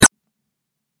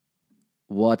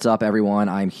What's up, everyone?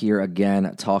 I'm here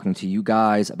again talking to you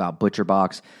guys about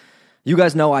ButcherBox. You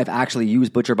guys know I've actually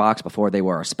used ButcherBox before they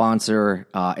were a sponsor.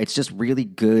 It's just really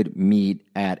good meat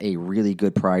at a really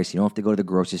good price. You don't have to go to the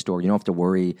grocery store. You don't have to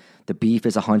worry. The beef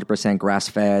is 100%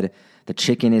 grass-fed. The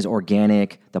chicken is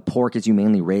organic. The pork is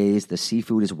humanely raised. The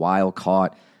seafood is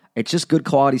wild-caught. It's just good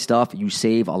quality stuff. You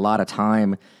save a lot of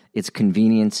time. It's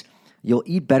convenience. You'll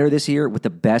eat better this year with the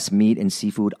best meat and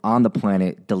seafood on the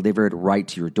planet delivered right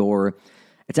to your door.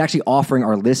 It's actually offering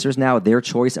our listeners now their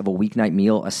choice of a weeknight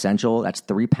meal essential. That's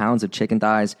 3 pounds of chicken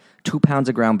thighs, 2 pounds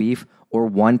of ground beef, or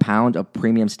 1 pound of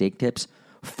premium steak tips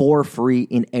for free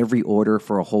in every order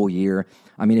for a whole year.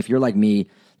 I mean, if you're like me,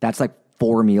 that's like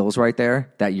 4 meals right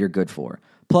there that you're good for.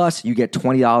 Plus, you get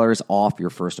 $20 off your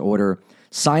first order.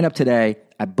 Sign up today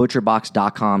at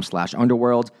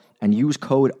butcherbox.com/underworld and use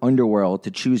code underworld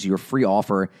to choose your free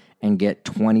offer and get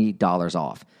 $20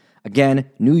 off. Again,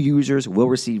 new users will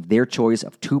receive their choice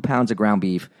of 2 pounds of ground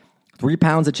beef, 3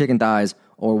 pounds of chicken thighs,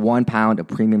 or 1 pound of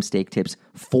premium steak tips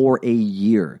for a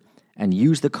year. And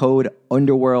use the code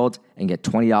underworld and get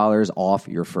 $20 off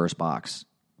your first box.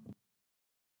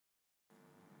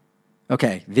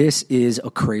 Okay, this is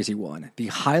a crazy one. The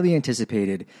highly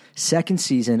anticipated second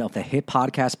season of the hit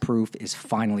podcast Proof is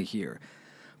finally here.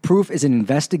 Proof is an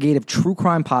investigative true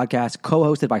crime podcast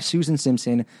co-hosted by Susan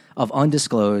Simpson of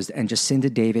Undisclosed and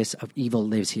Jacinda Davis of Evil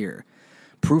Lives Here.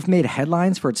 Proof made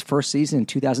headlines for its first season in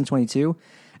 2022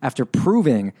 after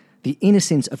proving the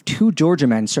innocence of 2 Georgia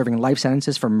men serving life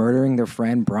sentences for murdering their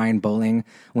friend Brian Bowling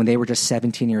when they were just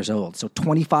 17 years old. So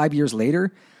 25 years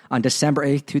later, on December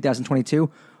 8th, 2022,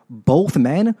 both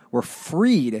men were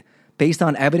freed based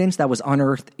on evidence that was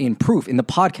unearthed in Proof, in the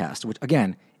podcast, which,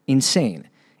 again, insane.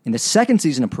 In the second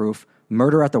season of Proof,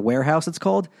 Murder at the Warehouse, it's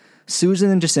called, Susan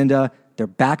and Jacinda, they're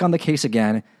back on the case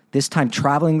again, this time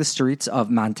traveling the streets of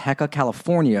Manteca,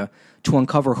 California, to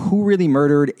uncover who really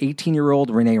murdered 18-year-old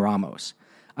Renee Ramos.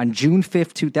 On June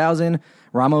 5th, 2000,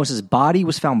 Ramos's body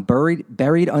was found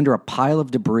buried under a pile of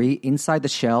debris inside the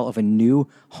shell of a new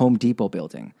Home Depot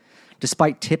building.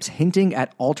 Despite tips hinting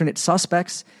at alternate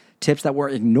suspects, tips that were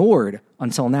ignored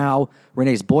until now,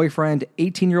 Renee's boyfriend,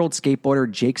 18-year-old skateboarder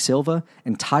Jake Silva,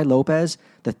 and Ty Lopez,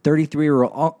 the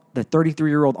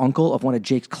 33-year-old uncle of one of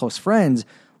Jake's close friends,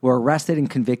 were arrested and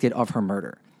convicted of her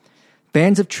murder.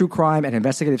 Fans of true crime and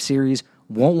investigative series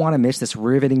won't want to miss this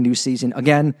riveting new season.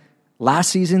 Again, last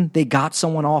season, they got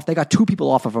someone off. They got 2 people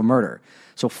off of a murder.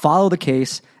 So follow the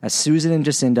case as Susan and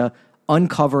Jacinda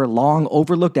uncover long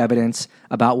overlooked evidence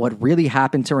about what really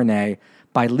happened to Renee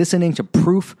by listening to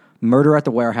Proof, Murder at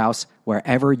the Warehouse,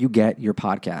 wherever you get your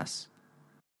podcasts.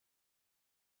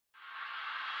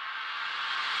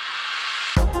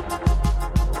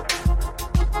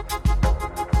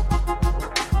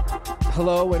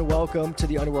 Hello and welcome to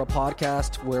the Underworld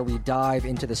Podcast, where we dive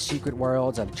into the secret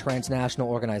worlds of transnational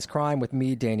organized crime with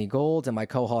me, Danny Gold, and my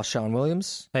co-host, Sean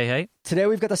Williams. Hey, hey. Today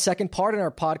we've got the second part in our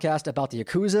podcast about the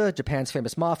Yakuza, Japan's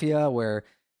famous mafia, where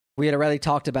we had already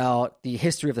talked about the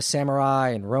history of the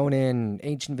samurai and ronin and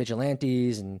ancient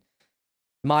vigilantes and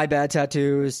my bad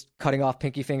tattoos, cutting off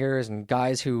pinky fingers, and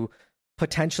guys who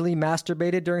potentially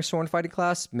masturbated during sword fighting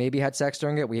class, maybe had sex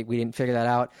during it. We didn't figure that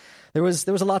out. There was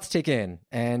a lot to take in,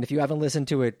 and if you haven't listened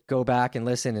to it, go back and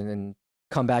listen and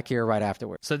come back here right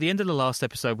afterwards. So at the end of the last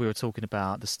episode, we were talking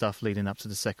about the stuff leading up to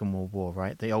the Second World War,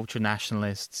 right? The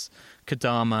ultra-nationalists,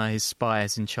 Kodama, his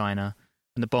spies in China,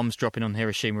 and the bombs dropping on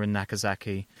Hiroshima and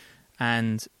Nagasaki.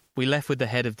 And we left with the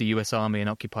head of the US Army in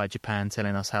occupied Japan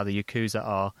telling us how the Yakuza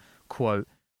are, quote,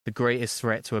 the greatest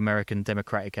threat to American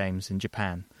democratic aims in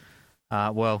Japan.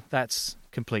 Well, that's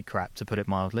complete crap, to put it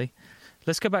mildly.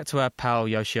 Let's go back to our pal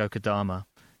Yoshio Kodama.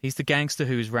 He's the gangster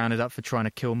who was rounded up for trying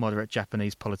to kill moderate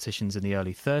Japanese politicians in the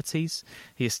early 30s.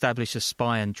 He established a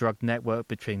spy and drug network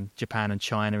between Japan and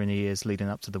China in the years leading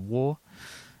up to the war.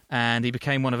 And he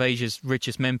became one of Asia's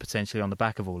richest men, potentially, on the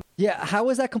back of all. Yeah, how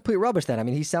is that complete rubbish then? I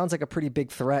mean, he sounds like a pretty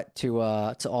big threat to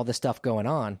all this stuff going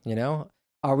on, you know?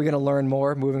 Are we going to learn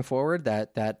more moving forward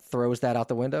that throws that out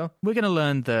the window? We're going to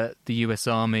learn that the US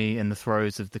Army in the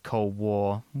throes of the Cold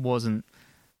War wasn't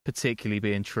particularly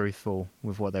being truthful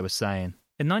with what they were saying.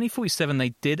 In 1947, they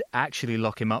did actually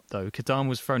lock him up, though. Kodama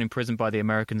was thrown in prison by the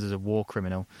Americans as a war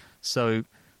criminal. So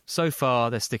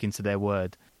far, they're sticking to their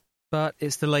word. But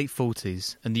it's the late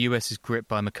 40s, and the US is gripped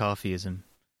by McCarthyism.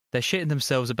 They're shitting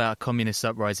themselves about a communist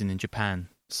uprising in Japan.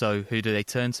 So who do they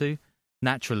turn to?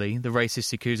 Naturally, the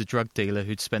racist Yakuza drug dealer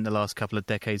who'd spent the last couple of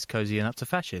decades cozying up to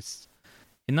fascists.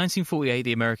 In 1948,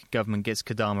 the American government gets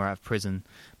Kodama out of prison,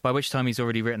 by which time he's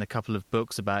already written a couple of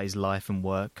books about his life and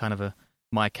work, kind of a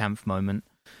My Kampf moment.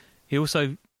 He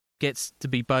also gets to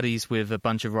be buddies with a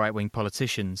bunch of right-wing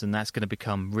politicians, and that's going to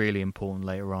become really important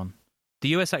later on. The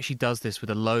US actually does this with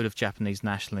a load of Japanese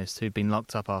nationalists who've been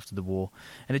locked up after the war,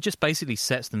 and it just basically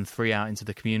sets them free out into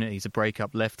the community to break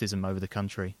up leftism over the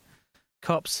country.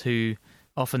 Cops who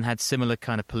often had similar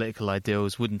kind of political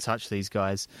ideals wouldn't touch these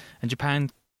guys, and Japan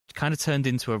kind of turned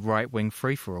into a right-wing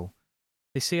free-for-all.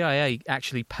 The CIA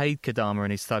actually paid Kodama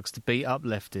and his thugs to beat up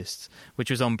leftists,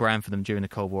 which was on brand for them during the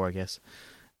Cold War, I guess.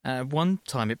 At one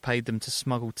time it paid them to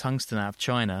smuggle tungsten out of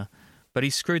China, but he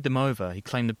screwed them over. He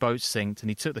claimed the boat sank and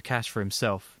he took the cash for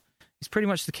himself. He's pretty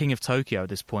much the king of Tokyo at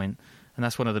this point, and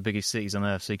that's one of the biggest cities on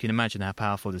earth, so you can imagine how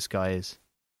powerful this guy is.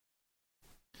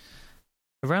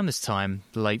 Around this time,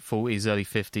 the late 40s, early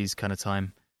 50s kind of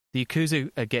time, the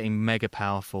Yakuza are getting mega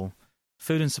powerful.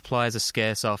 Food and supplies are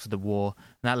scarce after the war,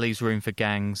 and that leaves room for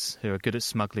gangs who are good at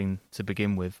smuggling to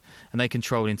begin with, and they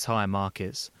control entire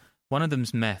markets. One of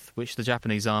them's meth, which the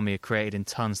Japanese army have created in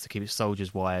tons to keep its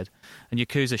soldiers wired, and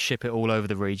Yakuza ship it all over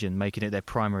the region, making it their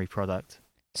primary product.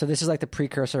 So this is like the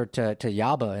precursor to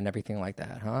Yaba and everything like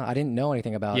that, huh? I didn't know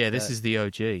anything about this is the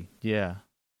OG, yeah.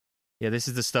 Yeah, this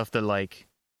is the stuff that, like,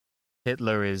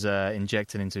 Hitler is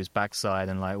injecting into his backside,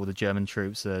 and like all the German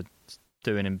troops are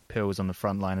doing in pills on the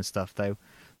front line and stuff. They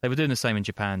were doing the same in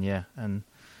Japan, yeah. And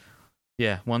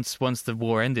yeah, once the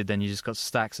war ended, then you just got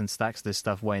stacks and stacks of this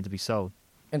stuff waiting to be sold.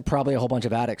 And probably a whole bunch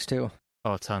of addicts too.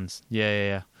 Oh, tons.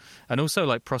 Yeah. And also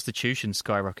like prostitution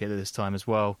skyrocketed at this time as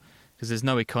well, because there's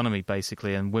no economy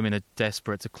basically, and women are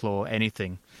desperate to claw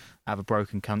anything out of a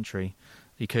broken country.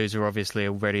 Yakuza are obviously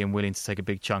already and willing to take a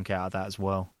big chunk out of that as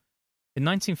well. In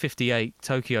 1958,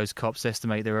 Tokyo's cops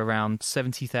estimate there are around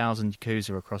 70,000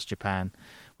 Yakuza across Japan,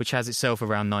 which has itself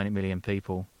around 90 million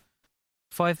people.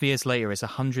 5 years later, it's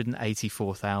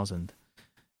 184,000.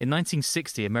 In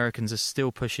 1960, Americans are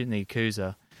still pushing the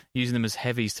Yakuza, using them as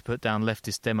heavies to put down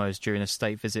leftist demos during a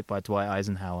state visit by Dwight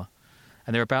Eisenhower.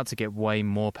 And they're about to get way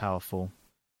more powerful.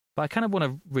 But I kind of want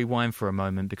to rewind for a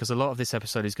moment, because a lot of this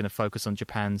episode is going to focus on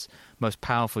Japan's most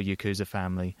powerful Yakuza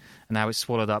family and how it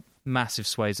swallowed up massive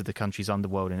swathes of the country's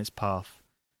underworld in its path.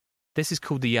 This is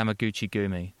called the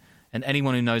Yamaguchi-gumi, and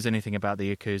anyone who knows anything about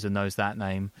the Yakuza knows that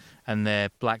name and their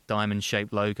black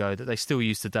diamond-shaped logo that they still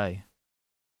use today.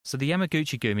 So the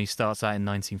Yamaguchi-gumi starts out in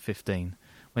 1915,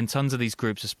 when tons of these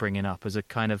groups are springing up as a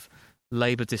kind of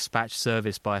labour dispatch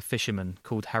service by a fisherman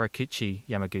called Harakichi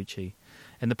Yamaguchi,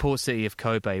 in the port city of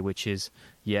Kobe, which is,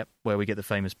 where we get the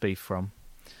famous beef from.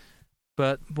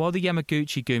 But while the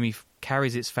Yamaguchi-gumi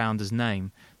carries its founder's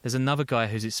name, there's another guy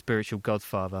who's its spiritual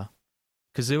godfather.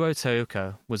 Kazuo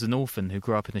Toyoka was an orphan who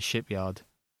grew up in a shipyard.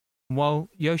 And while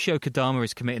Yoshio Kodama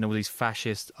is committing all these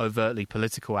fascist, overtly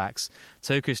political acts,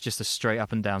 Toyoka is just a straight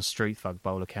up-and-down street thug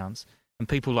by all accounts, and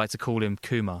people like to call him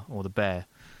Kuma, or the Bear.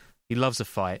 He loves a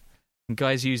fight, and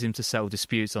guys use him to settle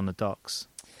disputes on the docks.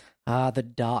 The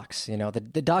docks,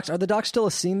 the docks. Are the docks still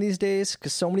a scene these days?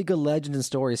 Because so many good legends and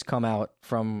stories come out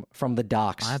from the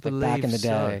docks, I believe back in the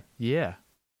day. So. Yeah.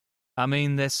 I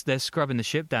mean, they're scrubbing the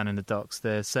ship down in the docks.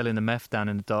 They're selling the meth down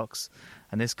in the docks.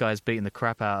 And this guy's beating the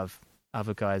crap out of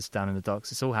other guys down in the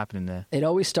docks. It's all happening there. It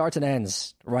always starts and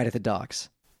ends right at the docks.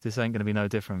 This ain't going to be no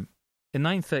different. In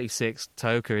 1936,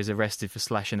 Toyoka is arrested for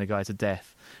slashing a guy to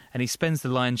death. And he spends the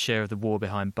lion's share of the war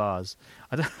behind bars.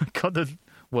 I got the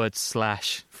word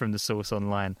slash from the source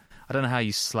online. I don't know how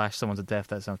you slash someone to death.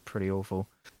 That sounds pretty awful.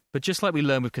 But just like we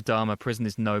learned with Kodama, prison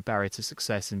is no barrier to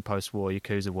success in post-war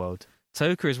Yakuza world.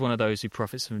 Toyoka is one of those who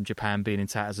profits from Japan being in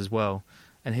tatters as well,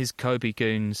 and his Kobe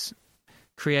goons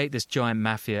create this giant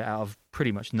mafia out of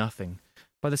pretty much nothing.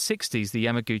 By the 60s, the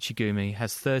Yamaguchi-gumi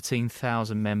has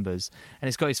 13,000 members, and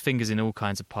it's got its fingers in all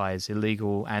kinds of pies,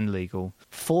 illegal and legal.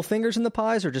 Full fingers in the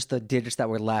pies, or just the digits that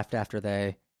were left after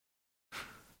they...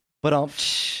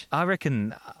 But I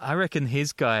reckon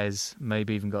his guys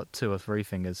maybe even got 2 or 3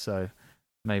 fingers, so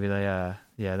maybe they're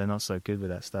not so good with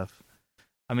that stuff.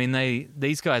 I mean,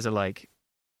 these guys are like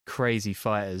crazy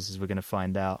fighters, as we're going to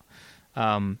find out.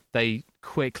 They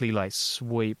quickly like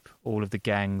sweep all of the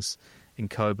gangs in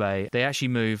Kobe. They actually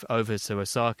move over to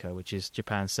Osaka, which is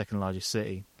Japan's second largest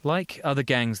city. Like other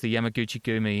gangs, the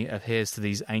Yamaguchi-gumi adheres to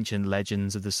these ancient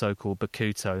legends of the so-called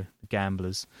Bakuto, the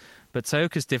gamblers. But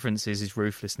Toyoka's difference is his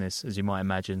ruthlessness, as you might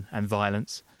imagine, and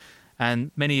violence.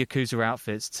 And many Yakuza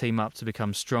outfits team up to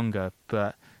become stronger,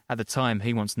 but at the time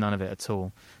he wants none of it at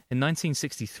all. In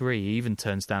 1963, he even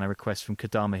turns down a request from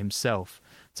Kodama himself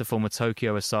to form a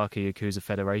Tokyo-Osaka Yakuza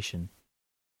Federation.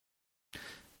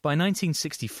 By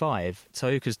 1965,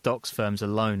 Toyoka's docks firms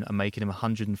alone are making him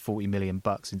 $140 million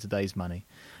in today's money,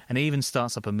 and he even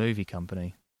starts up a movie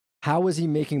company. How was he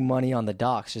making money on the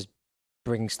docks? Just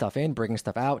bringing stuff in, bringing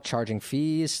stuff out, charging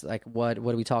fees? Like, what are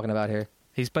we talking about here?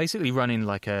 He's basically running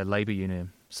like a labor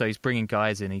union. So he's bringing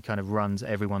guys in. He kind of runs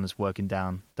everyone that's working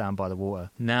down by the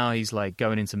water. Now he's like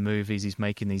going into movies. He's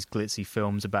making these glitzy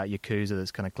films about Yakuza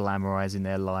that's kind of glamorizing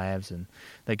their lives. And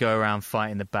they go around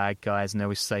fighting the bad guys, and they're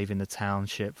always saving the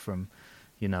township from,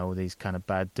 all these kind of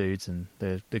bad dudes and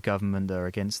the government that are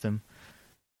against them.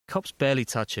 Cops barely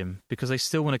touch him because they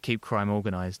still want to keep crime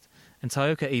organized. And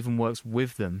Toyooka even works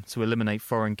with them to eliminate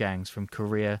foreign gangs from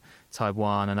Korea,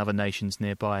 Taiwan, and other nations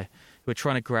nearby who are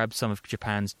trying to grab some of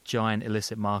Japan's giant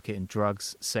illicit market in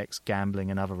drugs, sex,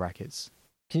 gambling, and other rackets.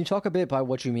 Can you talk a bit about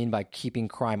what you mean by keeping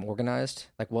crime organized?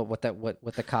 Like what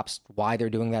the cops, why they're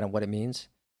doing that and what it means?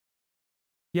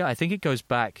 Yeah, I think it goes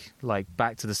back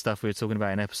to the stuff we were talking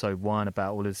about in episode 1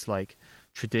 about all this like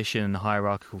tradition and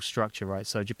hierarchical structure, right?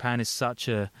 So Japan is such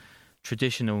a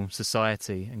traditional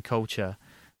society and culture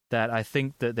that I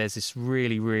think that there's this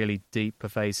really, really deep,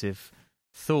 pervasive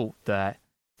thought that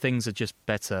things are just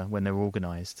better when they're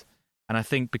organized. And I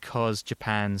think because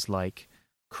Japan's like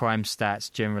crime stats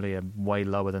generally are way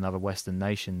lower than other Western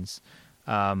nations,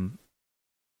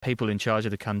 people in charge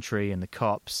of the country and the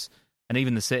cops and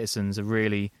even the citizens are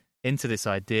really into this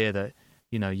idea that,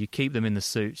 you keep them in the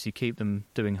suits, you keep them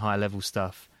doing high-level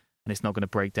stuff, and it's not going to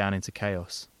break down into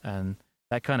chaos. And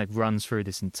that kind of runs through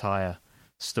this entire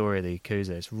story of the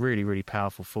Yakuza. It's really, really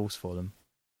powerful force for them.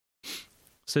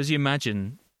 So as you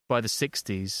imagine, by the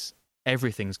 60s,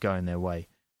 everything's going their way.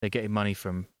 They're getting money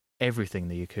from everything,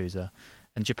 the Yakuza.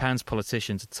 And Japan's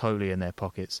politicians are totally in their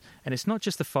pockets. And it's not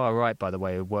just the far right, by the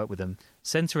way, who work with them.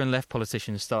 Centre and left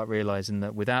politicians start realising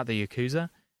that without the Yakuza,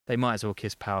 they might as well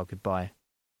kiss power goodbye.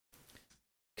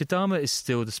 Kodama is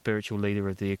still the spiritual leader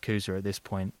of the Yakuza at this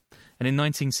point. And in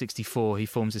 1964, he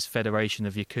forms this federation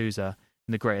of Yakuza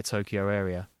in the greater Tokyo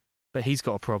area. But he's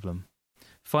got a problem.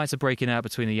 Fights are breaking out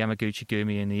between the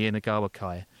Yamaguchi-gumi and the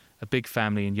Inagawa-kai, a big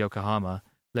family in Yokohama,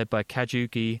 led by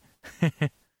Kajuji...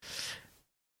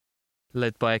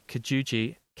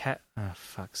 Oh,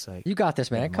 fuck's sake. You got this,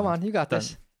 man. Come on, you got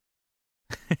this.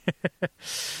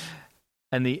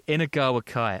 And the Inagawa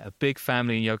Kai, a big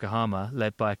family in Yokohama,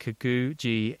 led by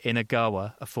Kaguji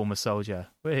Inagawa, a former soldier.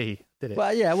 Did it.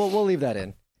 Well, yeah, we'll leave that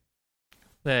in.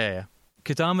 There.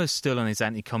 Kodama's still on his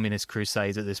anti-communist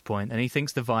crusades at this point, and he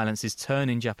thinks the violence is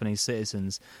turning Japanese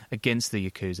citizens against the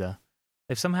Yakuza.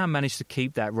 They've somehow managed to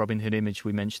keep that Robin Hood image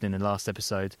we mentioned in the last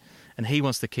episode, and he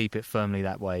wants to keep it firmly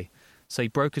that way. So he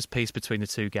brokers peace between the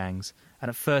two gangs, and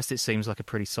at first it seems like a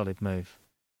pretty solid move.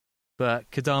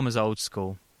 But Kodama's old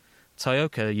school.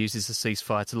 Toyooka uses the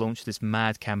ceasefire to launch this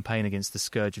mad campaign against the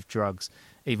scourge of drugs,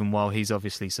 even while he's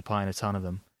obviously supplying a ton of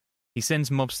them. He sends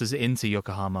mobsters into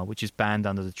Yokohama, which is banned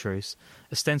under the truce,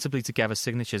 ostensibly to gather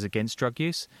signatures against drug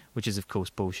use, which is of course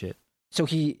bullshit. So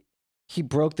he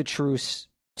broke the truce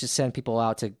to send people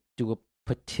out to do a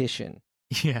petition.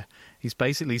 Yeah, he's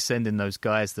basically sending those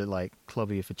guys that like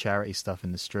clobber you for charity stuff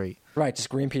in the street. Right, just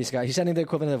Greenpeace guys. He's sending the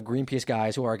equivalent of Greenpeace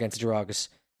guys who are against drugs,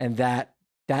 and that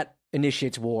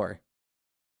initiates war.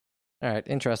 All right,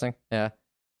 interesting. Yeah,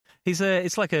 it's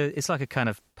like a kind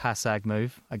of Passag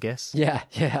move, I guess. Yeah.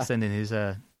 Sending his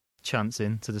chunts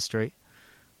into the street.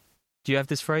 Do you have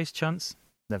this phrase, chunts?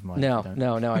 Never mind.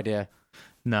 No idea.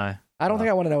 No, I don't think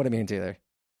I want to know what it means either.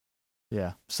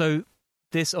 Yeah. So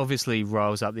this obviously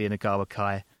riles up the Inagawa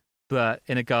Kai, but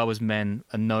Inagawa's men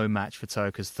are no match for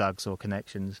Toyooka's thugs or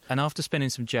connections. And after spending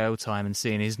some jail time and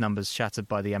seeing his numbers shattered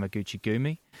by the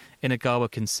Yamaguchi-gumi,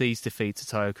 Inagawa concedes defeat to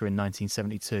Toyooka in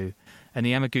 1972, and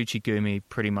the Yamaguchi-gumi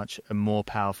pretty much are more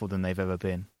powerful than they've ever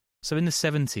been. So in the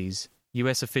 70s,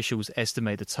 US officials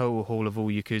estimate the total haul of all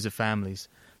Yakuza families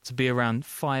to be around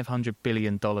 $500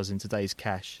 billion in today's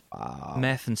cash. Wow.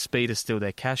 Meth and speed are still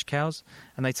their cash cows,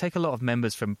 and they take a lot of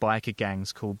members from biker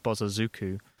gangs called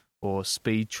Bozozuku, or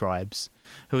speed tribes,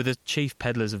 who are the chief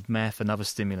peddlers of meth and other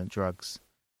stimulant drugs.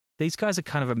 These guys are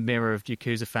kind of a mirror of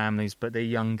Yakuza families, but they're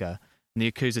younger, and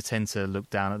the Yakuza tend to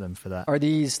look down at them for that. Are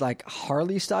these like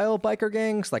Harley-style biker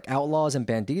gangs, like Outlaws and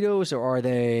Banditos, or are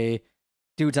they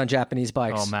dudes on Japanese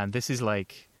bikes? Oh man, this is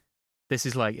like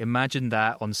imagine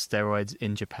that on steroids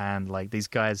in Japan. Like these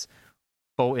guys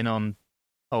bolting on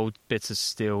old bits of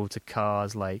steel to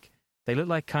cars. Like they look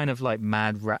like kind of like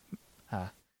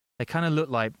they kind of look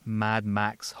like Mad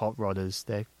Max hot rodders.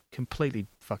 They're completely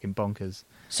fucking bonkers.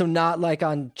 So not like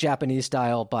on Japanese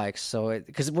style bikes. So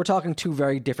because we're talking two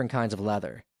very different kinds of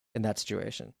leather in that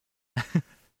situation.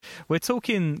 We're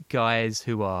talking guys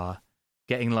who are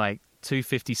getting like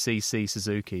 250cc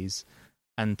Suzukis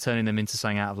and turning them into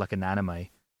something out of like an anime.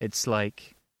 It's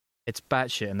like, it's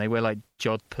batshit, and they wear like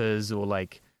jodhpurs or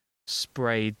like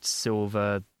sprayed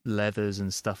silver leathers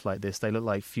and stuff like this. They look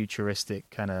like futuristic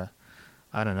kind of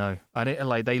I don't know.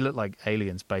 They look like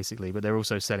aliens, basically, but they're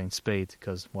also selling speed,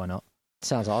 because why not?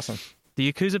 Sounds awesome.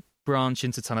 The Yakuza branch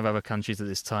into a ton of other countries at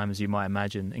this time, as you might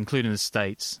imagine, including the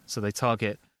States. So they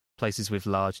target places with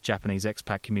large Japanese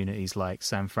expat communities like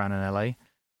San Fran and LA.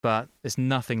 But it's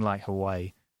nothing like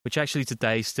Hawaii, which actually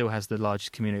today still has the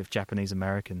largest community of Japanese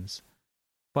Americans.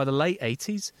 By the late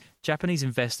 80s, Japanese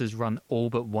investors run all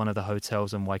but one of the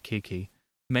hotels in Waikiki,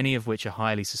 many of which are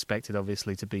highly suspected,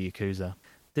 obviously, to be Yakuza.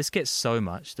 This gets so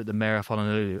much that the mayor of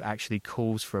Honolulu actually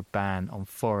calls for a ban on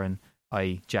foreign,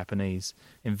 i.e. Japanese,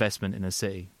 investment in the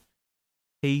city.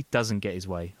 He doesn't get his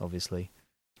way, obviously.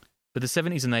 But the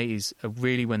 70s and 80s are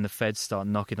really when the feds start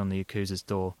knocking on the Yakuza's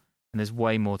door, and there's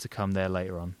way more to come there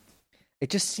later on. It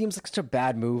just seems like such a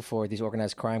bad move for these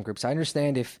organized crime groups. I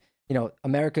understand if,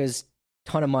 America's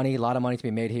ton of money, a lot of money to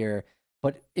be made here,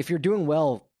 but if you're doing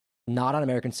well not on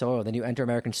American soil, then you enter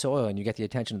American soil and you get the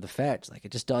attention of the feds. Like,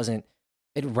 it just doesn't,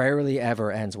 it rarely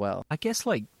ever ends well. I guess,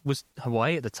 was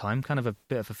Hawaii at the time kind of a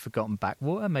bit of a forgotten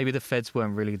backwater? Maybe the feds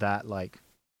weren't really that,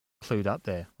 clued up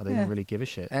there, or they didn't really give a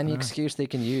shit. Any excuse they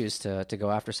can use to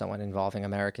go after someone involving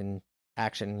American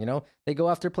action, they go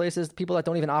after people that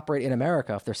don't even operate in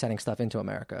America if they're sending stuff into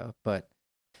America. But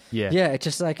yeah, it's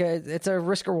just like it's a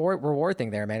risk reward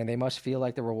thing there, man, and they must feel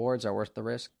like the rewards are worth the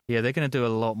risk. Yeah, they're going to do a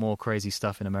lot more crazy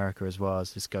stuff in America as well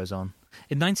as this goes on.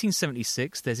 In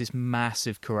 1976, there's this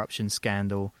massive corruption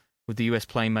scandal with the US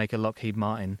plane maker Lockheed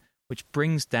Martin, which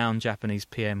brings down Japanese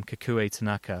PM Kakue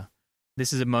Tanaka.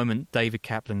 This is a moment David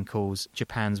Kaplan calls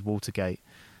Japan's Watergate.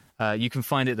 You can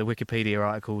find it in the Wikipedia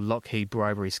article, Lockheed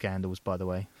Bribery Scandals, by the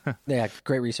way. Yeah,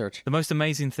 great research. The most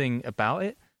amazing thing about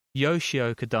it,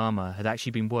 Yoshio Kodama had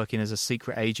actually been working as a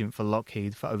secret agent for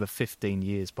Lockheed for over 15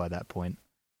 years by that point.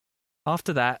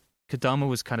 After that, Kodama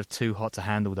was kind of too hot to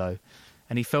handle, though,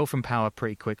 and he fell from power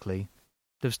pretty quickly.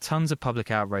 There was tons of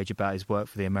public outrage about his work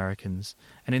for the Americans,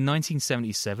 and in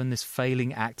 1977, this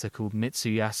failing actor called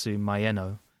Mitsuyasu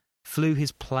Maeno flew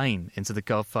his plane into the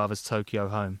Godfather's Tokyo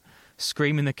home,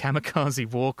 screaming the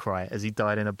kamikaze war cry as he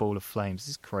died in a ball of flames. This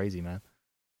is crazy, man.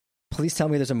 Please tell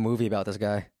me there's a movie about this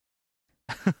guy.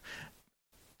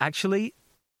 Actually,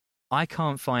 I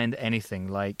can't find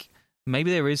anything.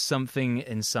 Maybe there is something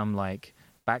in some,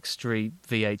 backstreet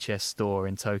VHS store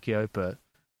in Tokyo, but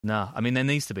nah. I mean, there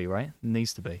needs to be, right? There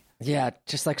needs to be. Yeah,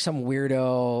 just like some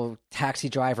weirdo taxi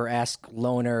driver-esque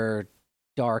loner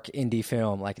dark indie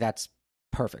film. That's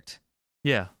perfect.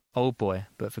 Yeah, Old Boy,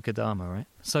 but for Kodama, right?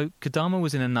 So Kodama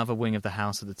was in another wing of the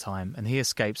house at the time, and he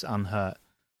escapes unhurt.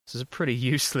 This is a pretty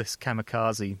useless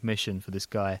kamikaze mission for this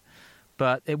guy.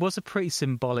 But it was a pretty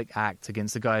symbolic act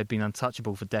against a guy who had been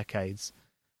untouchable for decades.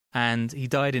 And he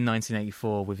died in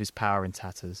 1984 with his power in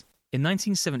tatters. In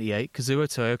 1978, Kazuo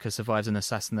Toyoka survives an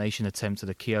assassination attempt at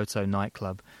a Kyoto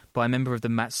nightclub by a member of the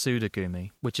Matsuda Gumi,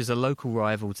 which is a local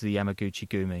rival to the Yamaguchi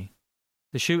Gumi.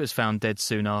 The shooter's found dead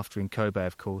soon after in Kobe,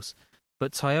 of course,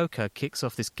 but Toyoka kicks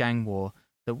off this gang war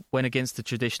that went against the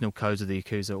traditional codes of the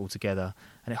Yakuza altogether,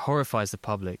 and it horrifies the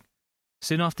public.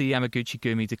 Soon after, the Yamaguchi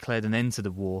Gumi declared an end to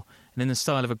the war, and in the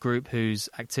style of a group whose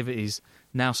activities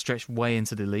now stretched way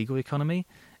into the legal economy,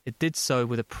 it did so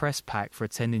with a press pack for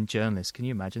attending journalists. Can you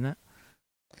imagine that?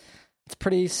 It's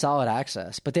pretty solid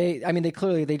access. But they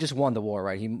just won the war,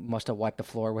 right? He must have wiped the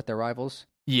floor with their rivals.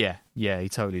 Yeah, he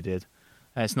totally did.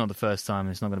 It's not the first time, and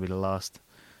it's not going to be the last.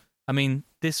 I mean,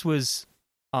 this was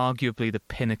arguably the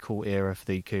pinnacle era for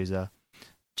the Yakuza.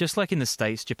 Just like in the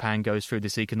States, Japan goes through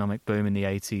this economic boom in the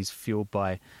 80s, fueled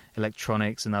by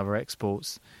electronics and other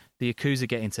exports. The Yakuza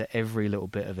get into every little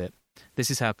bit of it.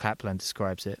 This is how Kaplan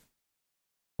describes it.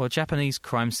 While Japanese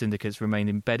crime syndicates remained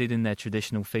embedded in their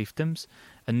traditional fiefdoms,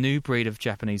 a new breed of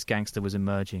Japanese gangster was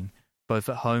emerging, both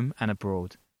at home and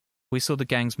abroad. We saw the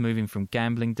gangs moving from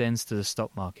gambling dens to the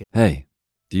stock market. Hey,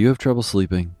 do you have trouble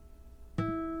sleeping?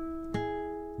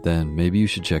 Then maybe you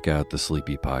should check out the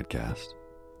Sleepy Podcast.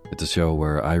 It's a show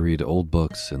where I read old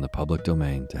books in the public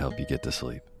domain to help you get to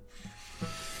sleep.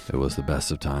 It was the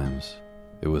best of times.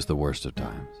 It was the worst of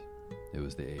times. It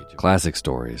was the age of classic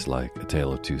stories like A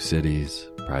Tale of Two Cities,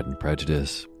 Pride and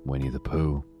Prejudice, Winnie the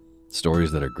Pooh.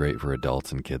 Stories that are great for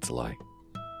adults and kids alike.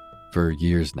 For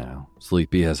years now,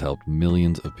 Sleepy has helped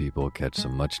millions of people catch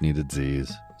some much-needed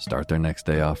Z's, start their next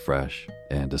day off fresh,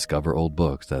 and discover old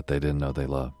books that they didn't know they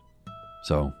loved.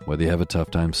 So, whether you have a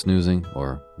tough time snoozing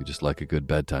or you just like a good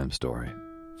bedtime story,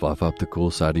 fluff up the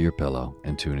cool side of your pillow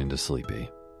and tune into Sleepy.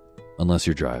 Unless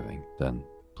you're driving, then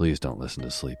please don't listen to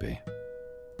Sleepy.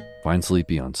 Find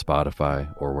Sleepy on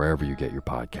Spotify or wherever you get your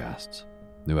podcasts.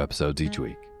 New episodes each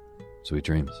week. Sweet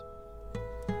dreams.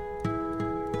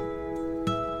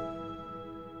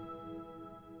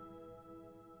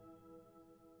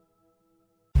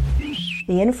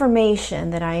 The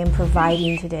information that I am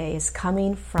providing today is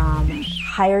coming from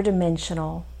higher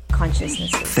dimensional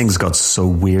consciousnesses. Things got so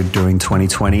weird during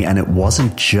 2020, and it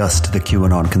wasn't just the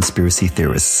QAnon conspiracy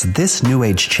theorists. This New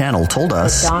Age channel told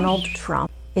us that Donald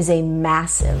Trump is a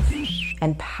massive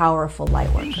and powerful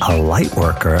light worker. A light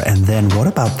worker? And then what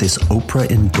about this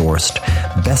Oprah-endorsed,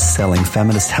 best-selling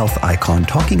feminist health icon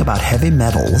talking about heavy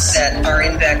metals that are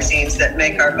in vaccines that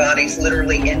make our bodies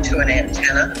literally into an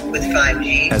antenna with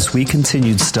 5G? As we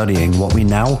continued studying what we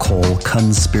now call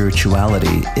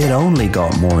conspirituality, it only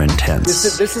got more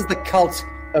intense. This is the cult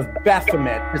of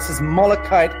Baphomet. This is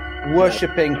Molokite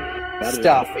worshipping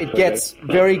stuff. It gets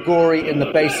very gory in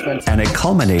the basement. And it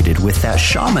culminated with that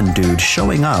shaman dude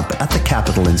showing up at the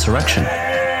Capitol insurrection.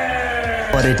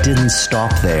 But it didn't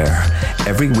stop there.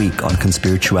 Every week on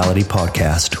Conspirituality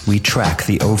Podcast, we track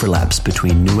the overlaps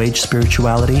between New Age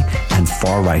spirituality and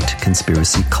far-right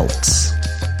conspiracy cults.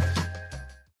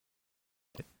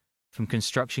 From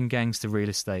construction gangs to real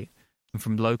estate, and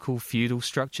from local feudal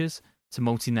structures to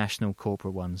multinational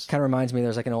corporate ones. Kind of reminds me,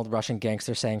 there's like an old Russian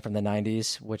gangster saying from the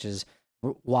 90s, which is,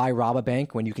 why rob a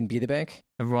bank when you can be the bank?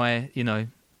 And why,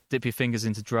 dip your fingers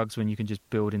into drugs when you can just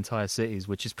build entire cities,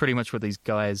 which is pretty much what these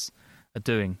guys are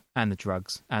doing, and the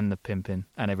drugs, and the pimping,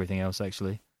 and everything else,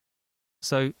 actually.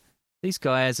 So, these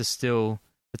guys are still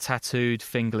the tattooed,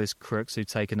 fingerless crooks who've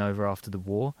taken over after the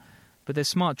war, but they're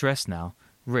smart dressed now,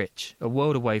 rich, a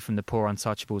world away from the poor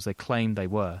untouchables they claimed they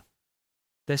were.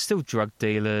 They're still drug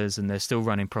dealers and they're still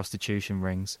running prostitution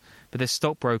rings, but they're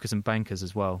stockbrokers and bankers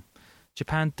as well.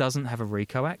 Japan doesn't have a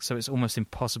RICO Act, so it's almost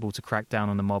impossible to crack down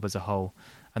on the mob as a whole,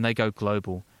 and they go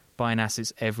global, buying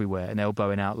assets everywhere and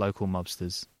elbowing out local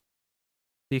mobsters.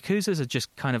 The Yakuzas are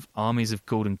just kind of armies of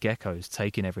golden geckos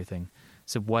taking everything.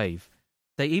 It's a wave.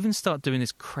 They even start doing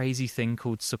this crazy thing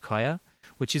called Sokaya,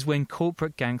 which is when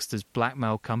corporate gangsters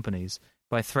blackmail companies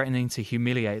by threatening to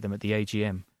humiliate them at the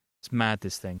AGM. It's mad,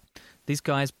 this thing. These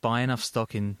guys buy enough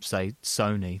stock in, say,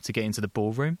 Sony to get into the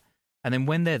ballroom, and then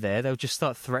when they're there, they'll just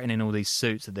start threatening all these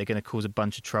suits that they're going to cause a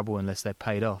bunch of trouble unless they're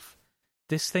paid off.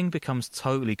 This thing becomes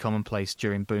totally commonplace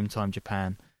during boom time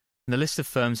Japan, and the list of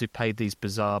firms who paid these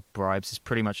bizarre bribes is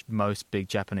pretty much most big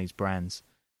Japanese brands.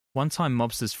 One time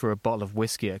mobsters threw a bottle of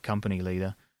whiskey at a company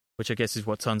leader, which I guess is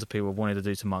what tons of people wanted to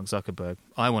do to Mark Zuckerberg.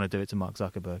 I want to do it to Mark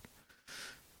Zuckerberg.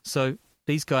 So,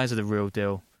 these guys are the real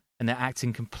deal, and they're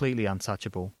acting completely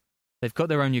untouchable. They've got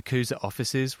their own Yakuza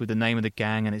offices with the name of the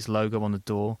gang and its logo on the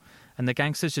door, and the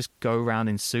gangsters just go around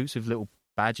in suits with little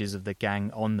badges of the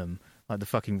gang on them, like the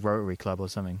fucking Rotary Club or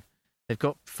something. They've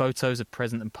got photos of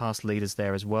present and past leaders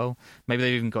there as well. Maybe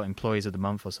they've even got employees of the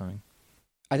month or something.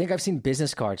 I think I've seen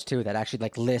business cards too that actually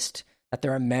like list that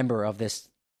they're a member of this,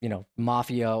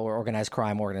 mafia or organized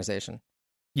crime organization.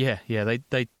 Yeah,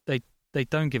 they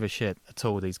don't give a shit at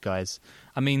all, these guys.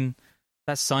 I mean,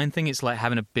 that sign thing, it's like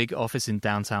having a big office in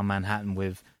downtown Manhattan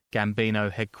with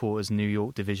Gambino Headquarters New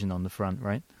York Division on the front,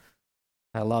 right?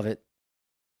 I love it.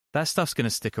 That stuff's going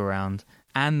to stick around,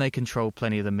 and they control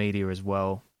plenty of the media as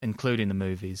well, including the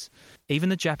movies. Even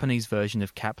the Japanese version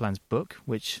of Kaplan's book,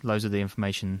 which loads of the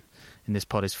information in this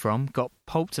pod is from, got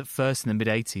pulped at first in the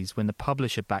mid-80s when the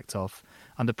publisher backed off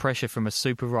under pressure from a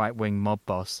super right-wing mob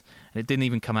boss, and it didn't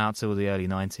even come out till the early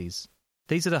 90s.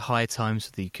 These are the high times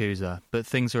for the Yakuza, but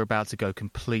things are about to go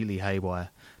completely haywire,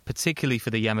 particularly for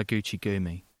the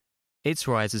Yamaguchi-gumi. Its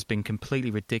rise has been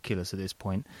completely ridiculous at this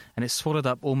point, and it's swallowed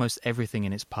up almost everything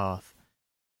in its path.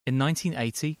 In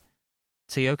 1980,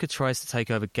 Tioka tries to take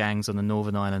over gangs on the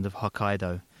northern island of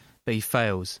Hokkaido, but he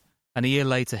fails, and a year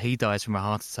later he dies from a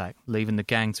heart attack, leaving the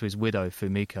gang to his widow,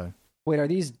 Fumiko. Wait, are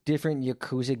these different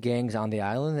Yakuza gangs on the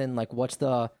island? And like, what's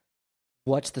the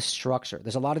structure?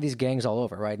 There's a lot of these gangs all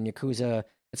over, right? In Yakuza,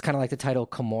 it's kind of like the title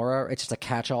Kimura. It's just a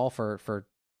catch-all for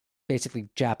basically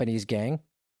Japanese gang.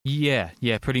 Yeah,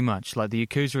 pretty much. Like the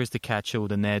Yakuza is the catch-all,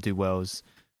 the ne'er-do-wells,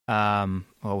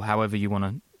 or however you want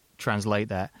to translate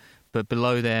that. But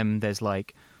below them, there's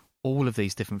like all of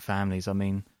these different families. I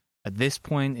mean, at this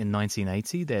point in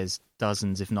 1980, there's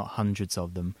dozens, if not hundreds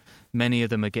of them. Many of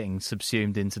them are getting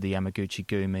subsumed into the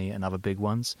Yamaguchi-gumi and other big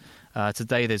ones.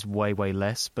 Today, there's way, way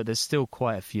less, but there's still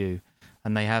quite a few.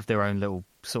 And they have their own little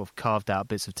sort of carved-out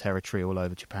bits of territory all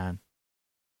over Japan.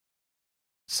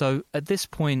 So at this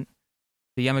point,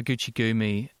 the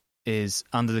Yamaguchi-gumi is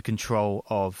under the control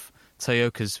of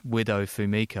Tioka's widow,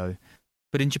 Fumiko.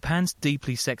 But in Japan's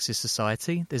deeply sexist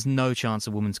society, there's no chance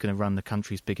a woman's going to run the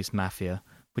country's biggest mafia,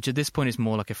 which at this point is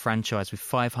more like a franchise with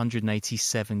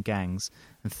 587 gangs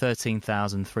and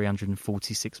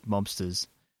 13,346 mobsters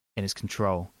in its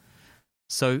control.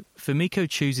 So Fumiko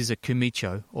chooses a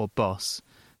kumicho, or boss,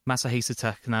 Masahisa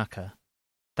Takanaka.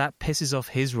 That pisses off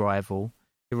his rival,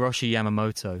 Hiroshi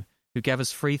Yamamoto, who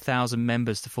gathers 3,000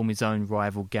 members to form his own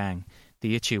rival gang,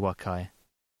 the Ichiwakai.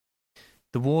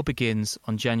 The war begins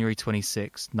on January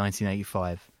 26,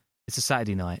 1985. It's a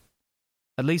Saturday night.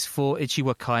 At least 4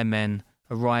 Ichiwakai men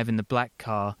arrive in the black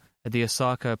car at the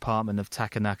Osaka apartment of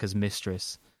Takanaka's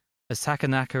mistress. As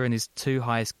Takanaka and his 2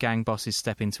 highest gang bosses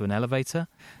step into an elevator,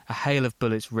 a hail of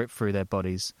bullets rip through their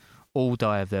bodies. All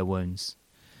die of their wounds.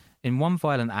 In one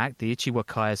violent act, the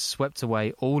Ichiwakai has swept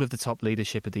away all of the top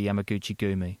leadership of the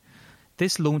Yamaguchi-gumi.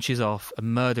 This launches off a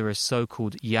murderous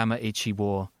so-called Yama-Ichi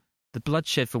War, the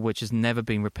bloodshed for which has never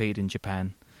been repeated in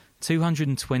Japan.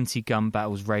 220 gun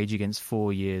battles rage against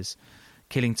 4 years,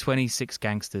 killing 26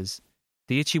 gangsters.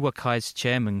 The Ichiwakai's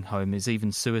chairman home is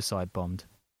even suicide-bombed.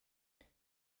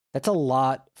 That's a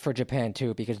lot for Japan,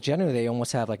 too, because generally they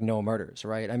almost have, like, no murders,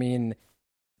 right? I mean,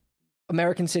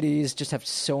 American cities just have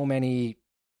so many,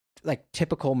 like,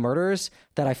 typical murders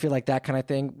that I feel like that kind of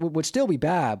thing would still be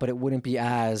bad, but it wouldn't be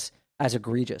as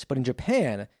egregious. But in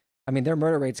Japan, I mean, their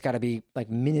murder rate's got to be, like,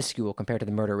 minuscule compared to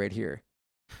the murder rate here.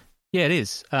 Yeah, it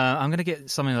is. I'm going to get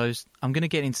some of those. I'm going to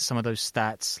get into some of those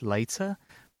stats later.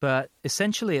 But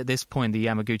essentially, at this point, the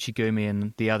Yamaguchi-gumi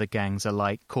and the other gangs are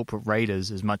like corporate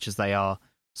raiders as much as they are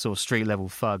sort of street-level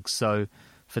thugs. So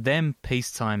for them,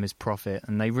 peacetime is profit,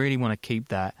 and they really want to keep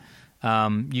that.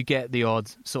 You get the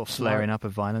odd sort of flaring up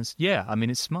of violence. Yeah, I mean,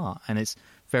 it's smart, and it's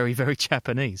very, very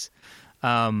Japanese.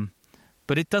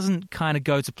 But it doesn't kind of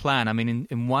go to plan. I mean,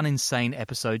 in one insane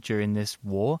episode during this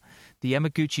war, the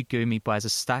Yamaguchi-gumi buys a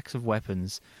stack of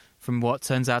weapons from what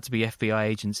turns out to be FBI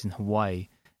agents in Hawaii,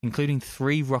 including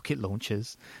 3 rocket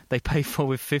launchers. They pay for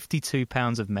with 52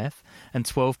 pounds of meth and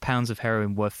 12 pounds of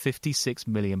heroin worth $56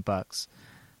 million.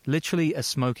 Literally a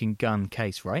smoking gun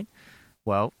case, right?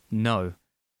 Well, no.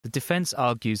 The defense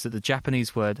argues that the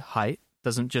Japanese word "はい"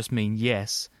 doesn't just mean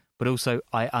yes, but also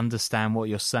I understand what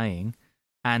you're saying.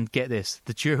 And get this,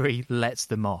 the jury lets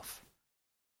them off.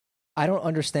 I don't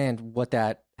understand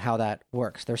how that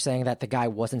works. They're saying that the guy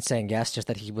wasn't saying yes, just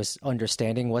that he was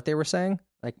understanding what they were saying?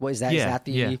 Like, what is that? Yeah, is that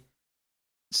the... Yeah.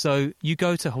 So you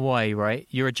go to Hawaii, right?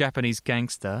 You're a Japanese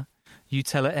gangster. You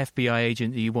tell an FBI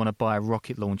agent that you want to buy a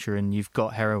rocket launcher and you've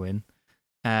got heroin.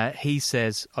 He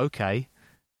says, okay.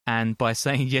 And by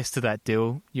saying yes to that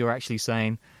deal, you're actually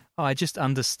saying, oh, I just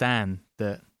understand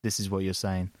that this is what you're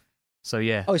saying. So,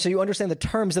 yeah. Oh, so you understand the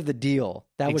terms of the deal.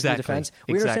 That was the defense.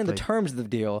 We understand the terms of the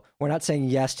deal. We're not saying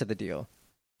yes to the deal.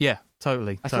 Yeah,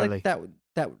 totally. I feel like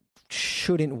that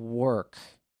shouldn't work.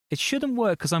 It shouldn't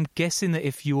work because I'm guessing that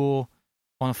if you're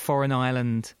on a foreign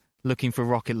island looking for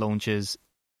rocket launchers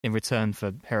in return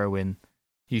for heroin,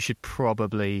 that should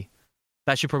probably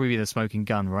be the smoking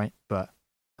gun, right? But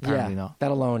apparently not. That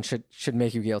alone should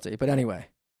make you guilty. But anyway.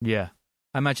 Yeah.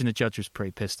 I imagine the judge was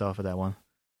pretty pissed off at that one.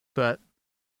 But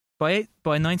By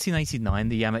 1989,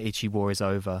 the Yama-Ichi War is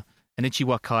over. An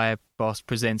Ichiwakai boss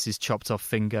presents his chopped-off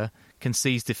finger,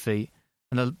 concedes defeat,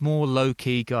 and a more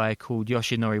low-key guy called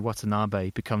Yoshinori Watanabe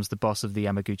becomes the boss of the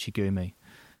Yamaguchi-gumi.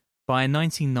 By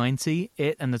 1990,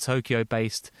 it and the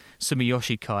Tokyo-based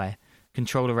Sumiyoshi Kai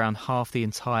control around half the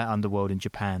entire underworld in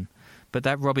Japan. But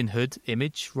that Robin Hood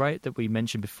image, right, that we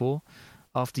mentioned before,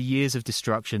 after years of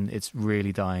destruction, it's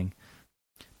really dying.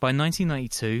 By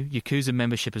 1992, Yakuza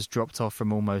membership has dropped off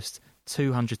from almost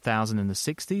 200,000 in the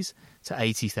 60s to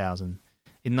 80,000.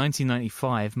 In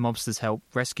 1995, mobsters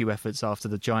helped rescue efforts after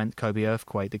the giant Kobe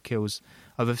earthquake that kills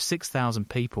over 6,000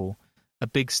 people, a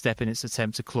big step in its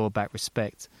attempt to claw back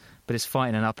respect, but it's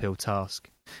fighting an uphill task.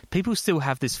 People still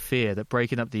have this fear that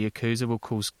breaking up the Yakuza will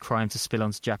cause crime to spill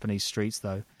onto Japanese streets,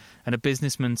 though, and a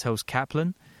businessman tells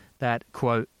Kaplan that,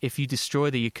 quote, if you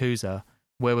destroy the Yakuza,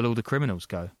 where will all the criminals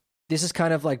go? This is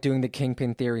kind of like doing the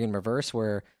kingpin theory in reverse,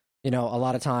 where, you know, a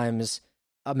lot of times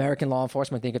American law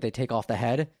enforcement think if they take off the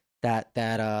head, that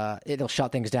it'll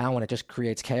shut things down when it just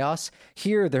creates chaos.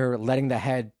 Here, they're letting the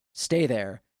head stay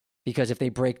there because if they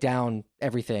break down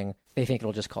everything, they think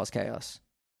it'll just cause chaos.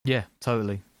 Yeah,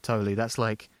 totally. That's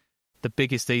like the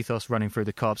biggest ethos running through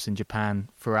the cops in Japan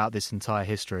throughout this entire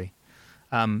history.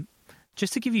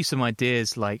 Just to give you some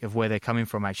ideas like of where they're coming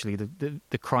from, actually,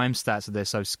 the crime stats that they're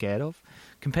so scared of.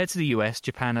 Compared to the US,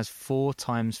 Japan has 4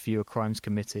 times fewer crimes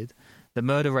committed. The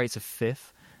murder rate's a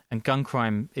 5th, and gun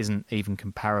crime isn't even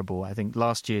comparable. I think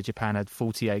last year Japan had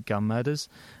 48 gun murders,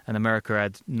 and America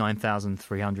had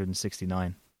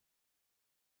 9,369.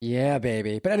 Yeah,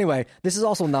 baby. But anyway, this is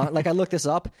also not, like I looked this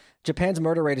up, Japan's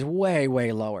murder rate is way,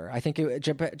 way lower. I think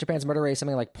Japan's murder rate is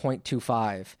something like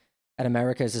 0.25. And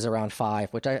America's is around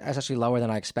 5, which is actually lower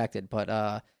than I expected.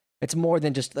 But it's more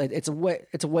than just it's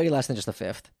way less than just a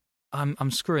 5th. I'm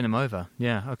screwing them over.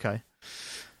 Yeah, okay.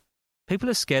 People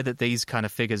are scared that these kind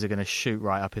of figures are going to shoot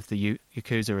right up if the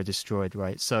Yakuza are destroyed,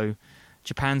 right? So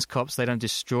Japan's cops, they don't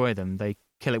destroy them, they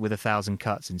kill it with 1,000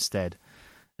 cuts instead.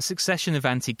 A succession of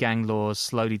anti-gang laws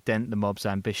slowly dent the mob's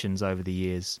ambitions over the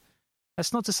years.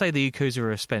 That's not to say the Yakuza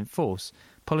are a spent force.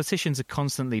 Politicians are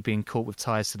constantly being caught with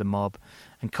ties to the mob,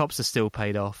 and cops are still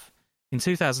paid off. In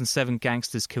 2007,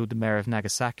 gangsters killed the mayor of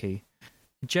Nagasaki.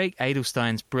 In Jake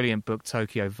Edelstein's brilliant book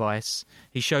Tokyo Vice,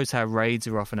 he shows how raids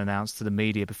are often announced to the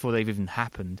media before they've even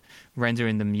happened,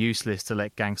 rendering them useless to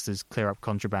let gangsters clear up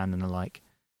contraband and the like.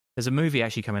 There's a movie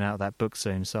actually coming out of that book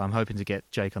soon, so I'm hoping to get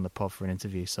Jake on the pod for an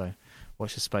interview, so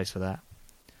watch the space for that.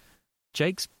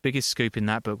 Jake's biggest scoop in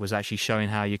that book was actually showing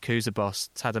how Yakuza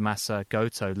boss Tadamasa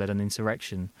Goto led an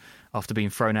insurrection after being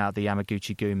thrown out of the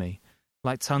Yamaguchi-gumi.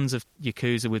 Like tons of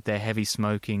Yakuza with their heavy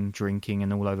smoking, drinking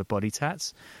and all-over body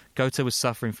tats, Goto was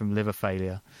suffering from liver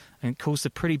failure, and it caused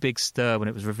a pretty big stir when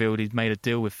it was revealed he'd made a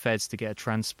deal with feds to get a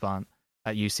transplant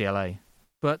at UCLA.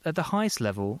 But at the highest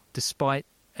level, despite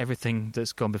everything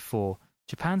that's gone before,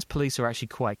 Japan's police are actually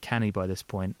quite canny by this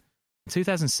point. In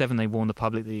 2007, they warned the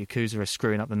public that Yakuza are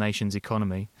screwing up the nation's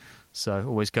economy, so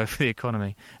always go for the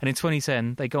economy. And in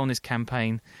 2010, they go on this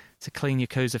campaign to clean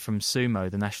Yakuza from sumo,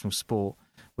 the national sport,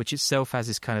 which itself has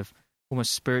this kind of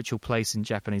almost spiritual place in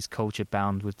Japanese culture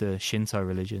bound with the Shinto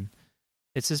religion.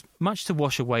 It's as much to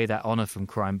wash away that honour from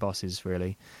crime bosses,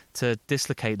 really, to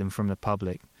dislocate them from the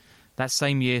public. That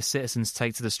same year, citizens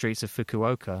take to the streets of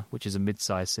Fukuoka, which is a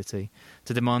mid-sized city,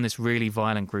 to demand this really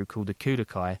violent group called the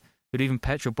Kudokai, who'd even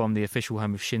petrol-bombed the official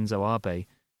home of Shinzo Abe,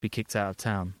 be kicked out of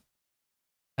town.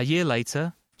 A year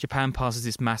later, Japan passes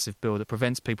this massive bill that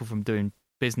prevents people from doing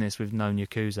business with known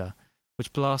Yakuza,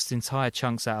 which blasts entire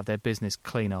chunks out of their business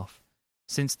clean off.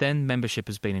 Since then, membership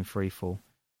has been in freefall.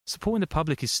 Supporting the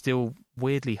public is still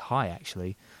weirdly high,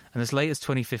 actually, and as late as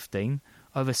 2015,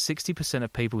 over 60%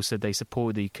 of people said they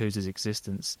supported the Yakuza's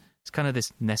existence. It's kind of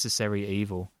this necessary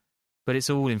evil. But it's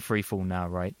all in freefall now,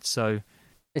 right? So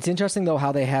it's interesting, though,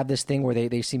 how they have this thing where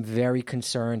they seem very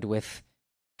concerned with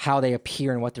how they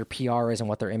appear and what their PR is and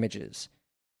what their image is.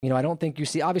 You know, I don't think you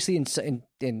see, obviously,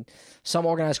 in some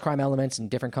organized crime elements in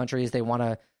different countries, they want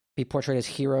to be portrayed as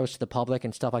heroes to the public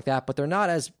and stuff like that, but they're not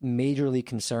as majorly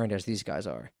concerned as these guys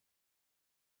are.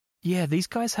 Yeah, these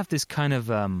guys have this kind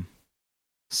of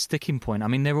sticking point. I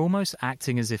mean, they're almost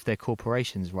acting as if they're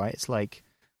corporations, right? It's like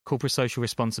corporate social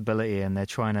responsibility, and they're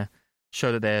trying to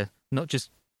show that they're not just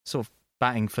sort of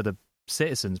batting for the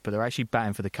citizens, but they're actually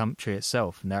batting for the country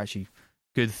itself, and they're actually a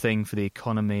good thing for the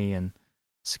economy and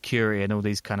security and all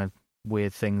these kind of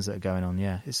weird things that are going on.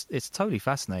 Yeah, it's totally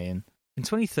fascinating. In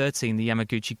 2013, the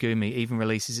Yamaguchi-gumi even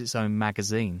releases its own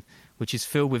magazine, which is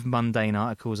filled with mundane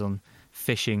articles on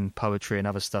fishing, poetry, and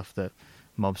other stuff that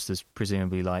mobsters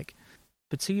presumably like.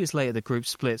 But 2 years later, the group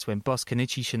splits when boss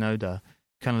Kenichi Shinoda,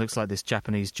 kind of looks like this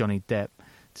Japanese Johnny Depp,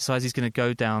 decides he's going to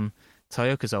go down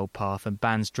Toyoka's old path and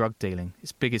bans drug dealing,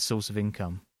 its biggest source of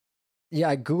income. Yeah,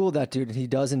 I googled that dude, and he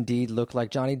does indeed look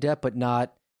like Johnny Depp, but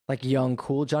not like young,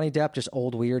 cool Johnny Depp, just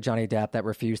old, weird Johnny Depp that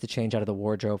refused to change out of the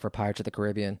wardrobe for Pirates of the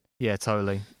Caribbean. Yeah,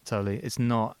 totally. It's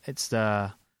not.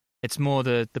 It's more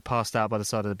the passed out by the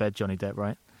side of the bed Johnny Depp,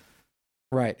 right?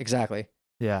 Right, exactly.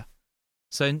 Yeah.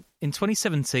 So in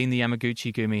 2017, the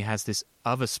Yamaguchi-gumi has this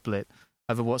other split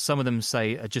over what some of them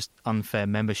say are just unfair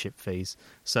membership fees.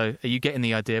 So are you getting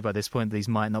the idea by this point that these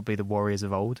might not be the warriors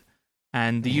of old?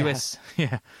 And the US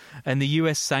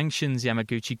sanctions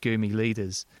Yamaguchi-gumi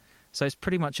leaders. So it's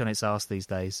pretty much on its arse these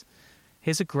days.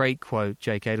 Here's a great quote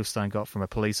Jake Edelstein got from a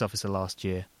police officer last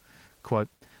year. Quote,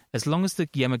 "As long as the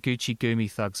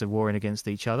Yamaguchi-gumi thugs are warring against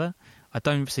each other, I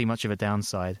don't see much of a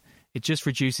downside. It just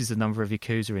reduces the number of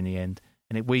Yakuza in the end,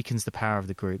 and it weakens the power of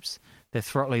the groups. They're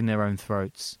throttling their own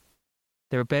throats.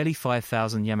 There are barely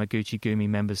 5,000 Yamaguchi-gumi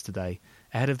members today,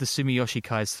 ahead of the Sumiyoshi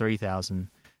Kai's 3,000.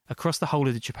 Across the whole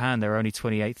of Japan, there are only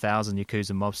 28,000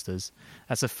 Yakuza mobsters.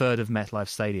 That's a third of MetLife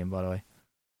Stadium, by the way."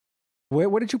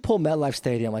 Where did you pull MetLife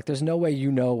Stadium? Like, there's no way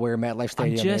you know where MetLife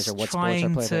Stadium is or what sports are played.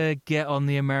 I'm just trying to get on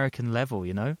the American level,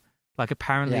 you know? Like,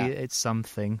 apparently it's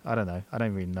something. I don't know. I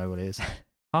don't really know what it is.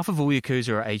 Half of all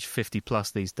Yakuza are age 50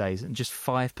 plus these days, and just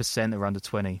 5% are under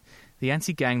 20. The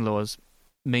anti-gang laws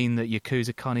mean that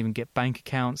Yakuza can't even get bank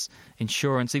accounts,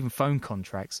 insurance, even phone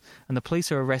contracts, and the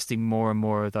police are arresting more and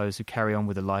more of those who carry on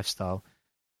with the lifestyle.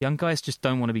 Young guys just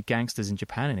don't want to be gangsters in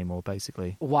Japan anymore,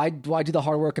 basically. Why do the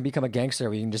hard work and become a gangster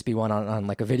when you can just be one on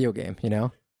like a video game, you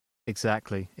know?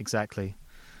 Exactly.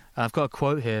 I've got a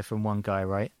quote here from one guy,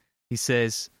 right? He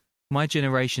says, "My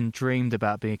generation dreamed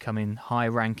about becoming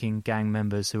high-ranking gang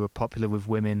members who were popular with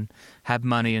women, had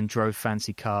money and drove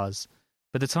fancy cars.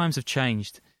 But the times have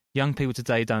changed. Young people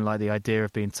today don't like the idea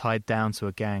of being tied down to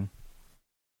a gang."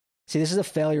 See, this is a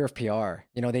failure of PR.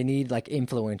 You know, they need like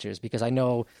influencers, because I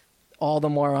know all the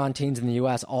moron teens in the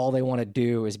U.S., all they want to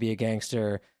do is be a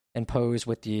gangster and pose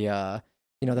with the,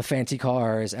 the fancy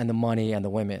cars and the money and the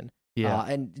women. Yeah.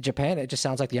 And Japan, it just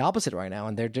sounds like the opposite right now.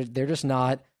 And they're just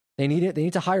not, they need it. They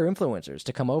need to hire influencers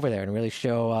to come over there and really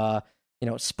show,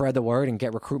 spread the word and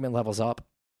get recruitment levels up.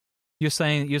 You're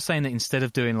saying that instead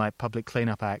of doing like public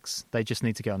cleanup acts, they just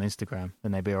need to get on Instagram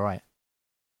and they'd be all right.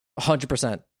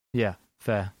 100%. Yeah,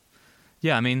 fair.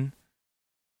 Yeah, I mean,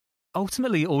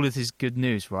 ultimately all of this is good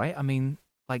news, right? I mean,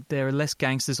 like there are less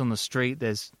gangsters on the street,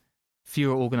 there's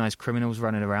fewer organized criminals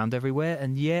running around everywhere,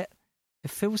 and yet it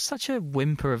feels such a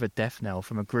whimper of a death knell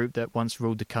from a group that once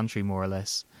ruled the country, more or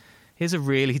less. Here's a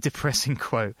really depressing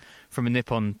quote from a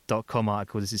Nippon.com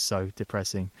article. This is so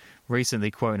depressing. Recently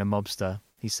quoting a mobster,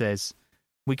 he says,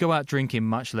 "We go out drinking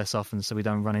much less often so we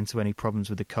don't run into any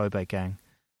problems with the Kobe gang.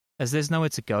 As there's nowhere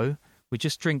to go, we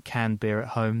just drink canned beer at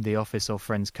home, the office, or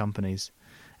friends' companies.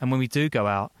 And when we do go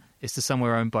out, it's to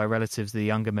somewhere owned by relatives of the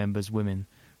younger members' women,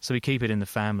 so we keep it in the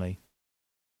family."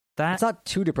 It's not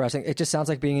too depressing. It just sounds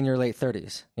like being in your late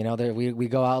 30s. You know, we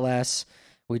go out less,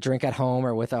 we drink at home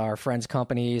or with our friends'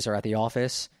 companies or at the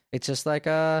office. It's just like,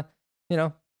 it's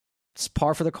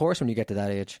par for the course when you get to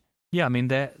that age. Yeah, I mean,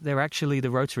 they're actually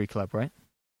the Rotary Club, right?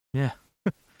 Yeah.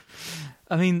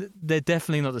 I mean, they're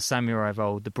definitely not the samurai of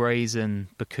old. The brazen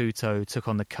Bakuto took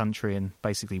on the country and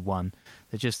basically won.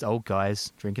 They're just old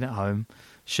guys drinking at home,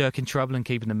 shirking trouble and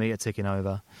keeping the meter ticking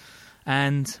over.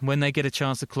 And when they get a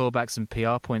chance to claw back some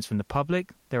PR points from the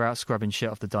public, they're out scrubbing shit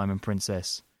off the Diamond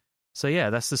Princess. So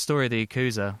yeah, that's the story of the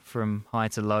Yakuza, from high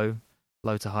to low,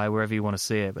 low to high, wherever you want to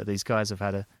see it. But these guys have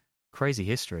had a crazy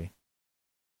history.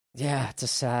 Yeah, it's a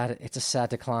sad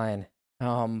decline.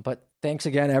 But thanks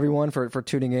again, everyone, for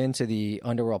tuning in to the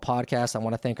Underworld podcast. I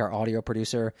want to thank our audio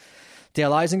producer,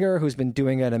 Dale Eisinger, who's been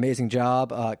doing an amazing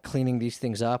job cleaning these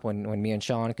things up when me and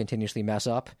Sean continuously mess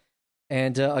up.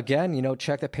 And again,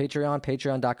 check the Patreon,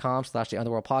 patreon.com/the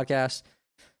Underworld podcast.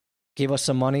 Give us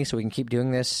some money so we can keep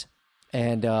doing this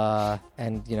and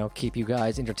keep you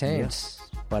guys entertained. Yes.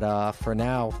 But for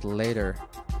now, later.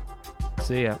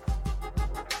 See ya.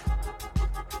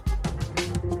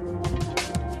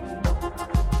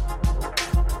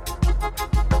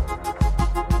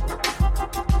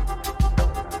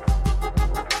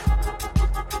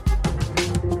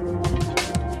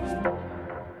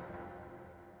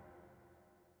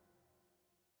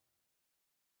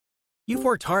 You've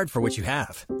worked hard for what you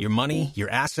have. Your money, your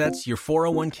assets, your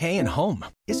 401k, and home.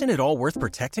 Isn't it all worth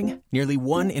protecting? Nearly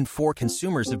 1 in 4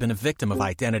 consumers have been a victim of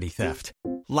identity theft.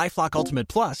 LifeLock Ultimate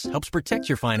Plus helps protect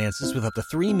your finances with up to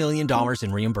 $3 million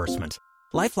in reimbursement.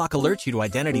 LifeLock alerts you to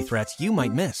identity threats you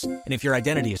might miss. And if your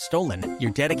identity is stolen,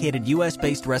 your dedicated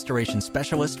U.S.-based restoration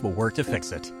specialist will work to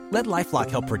fix it. Let LifeLock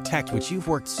help protect what you've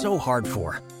worked so hard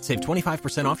for. Save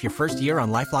 25% off your first year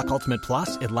on LifeLock Ultimate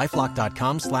Plus at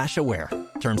LifeLock.com/aware.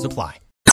 Terms apply.